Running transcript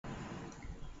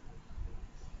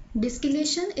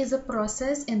Distillation is a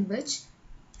process in which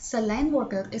saline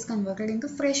water is converted into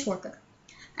fresh water.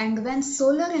 And when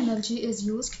solar energy is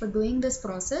used for doing this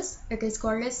process, it is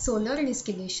called as solar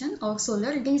distillation or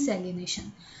solar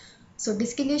desalination. So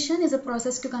distillation is a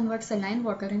process to convert saline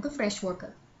water into fresh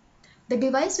water. The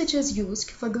device which is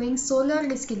used for doing solar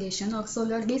distillation or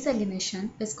solar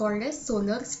desalination is called as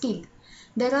solar still.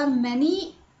 There are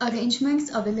many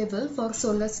arrangements available for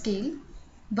solar still.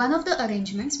 One of the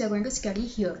arrangements we are going to study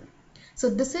here. So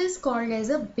this is called as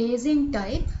a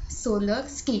basin-type solar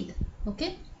still.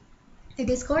 Okay. It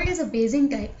is called as a basin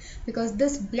type because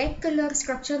this black color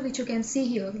structure which you can see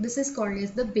here, this is called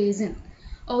as the basin.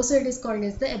 Also it is called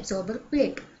as the absorber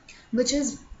plate, which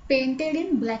is painted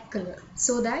in black color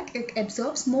so that it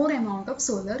absorbs more amount of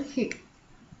solar heat.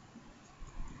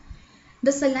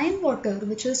 The saline water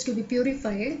which is to be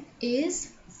purified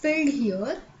is filled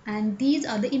here, and these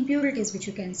are the impurities which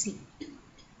you can see.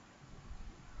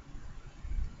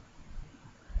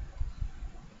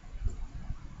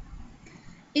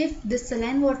 If this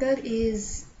saline water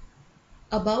is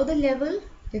above the level,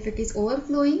 if it is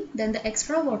overflowing, then the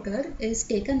extra water is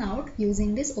taken out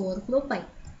using this overflow pipe.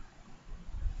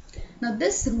 Now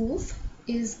this roof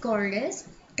is called as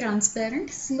transparent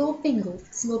sloping roof.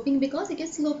 Sloping because it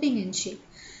is sloping in shape.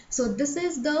 So this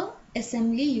is the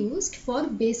assembly used for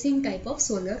basin type of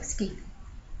solar still.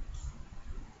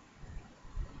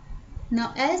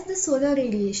 Now as the solar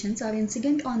radiations are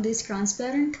incident on this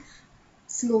transparent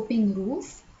sloping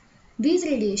roof, these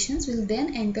radiations will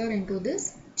then enter into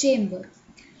this chamber.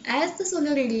 As the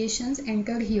solar radiations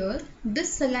enter here,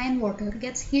 this saline water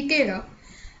gets heated up.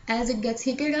 As it gets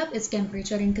heated up, its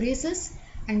temperature increases,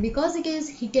 and because it is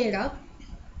heated up,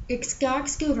 it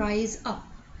starts to rise up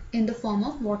in the form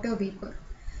of water vapor.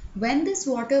 When this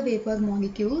water vapor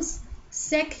molecules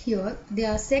set here,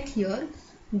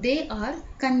 they are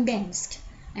condensed,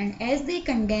 and as they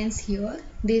condense here,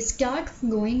 they start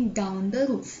flowing down the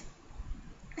roof.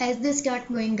 As they start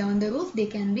flowing down the roof, they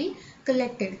can be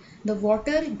collected. The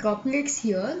water droplets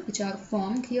here, which are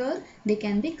formed here, they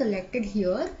can be collected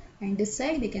here, and this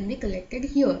side they can be collected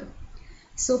here.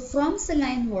 So from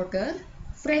saline water,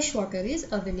 fresh water is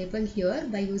available here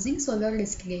by using solar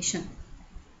distillation.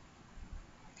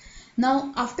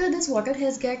 Now after this water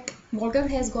has got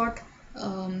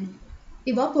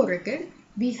evaporated,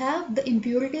 we have the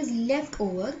impurities left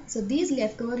over. So these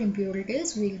leftover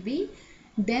impurities will be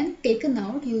then taken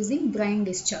out using brine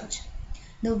discharge.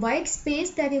 The white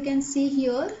space that you can see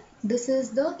here, this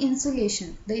is the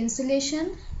insulation. The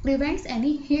insulation prevents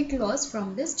any heat loss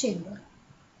from this chamber.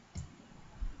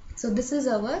 So this is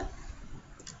our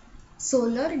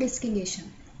solar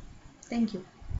distillation. Thank you.